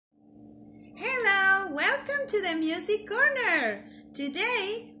Welcome to the Music Corner.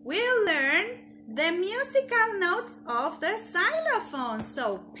 Today we'll learn the musical notes of the xylophone.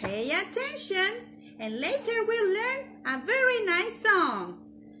 So pay attention and later we'll learn a very nice song.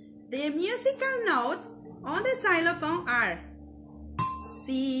 The musical notes on the xylophone are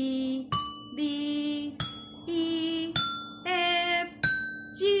C, D, E, F,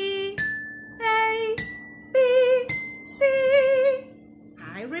 G, A, B, C.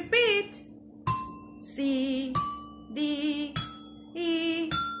 I repeat. C, D, E,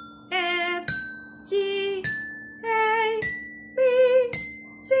 F, G, A, B,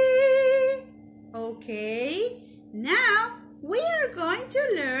 C. Okay, now we are going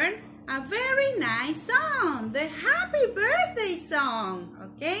to learn a very nice song, the Happy Birthday song.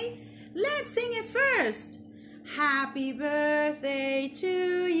 Okay, let's sing it first. Happy birthday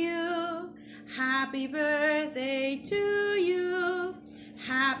to you. Happy birthday to you.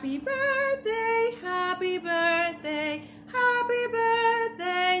 Happy birthday, happy birthday, happy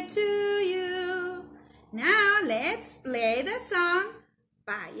birthday to you. Now let's play the song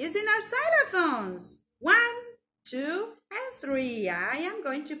by using our xylophones. 1, 2, and 3. I am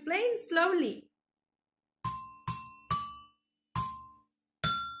going to play it slowly.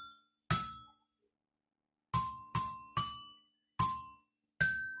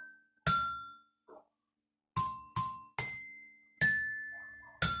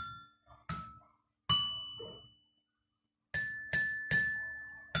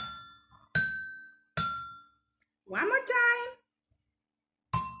 One more time.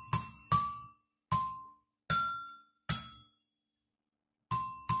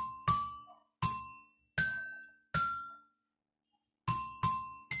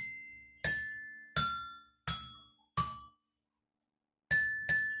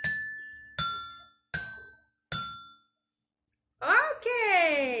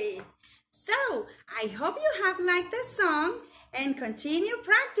 Okay. So, I hope you have liked the song and continue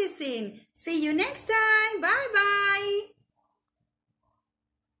practicing. See you next time. Bye-bye.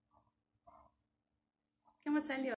 ¿Cómo salió?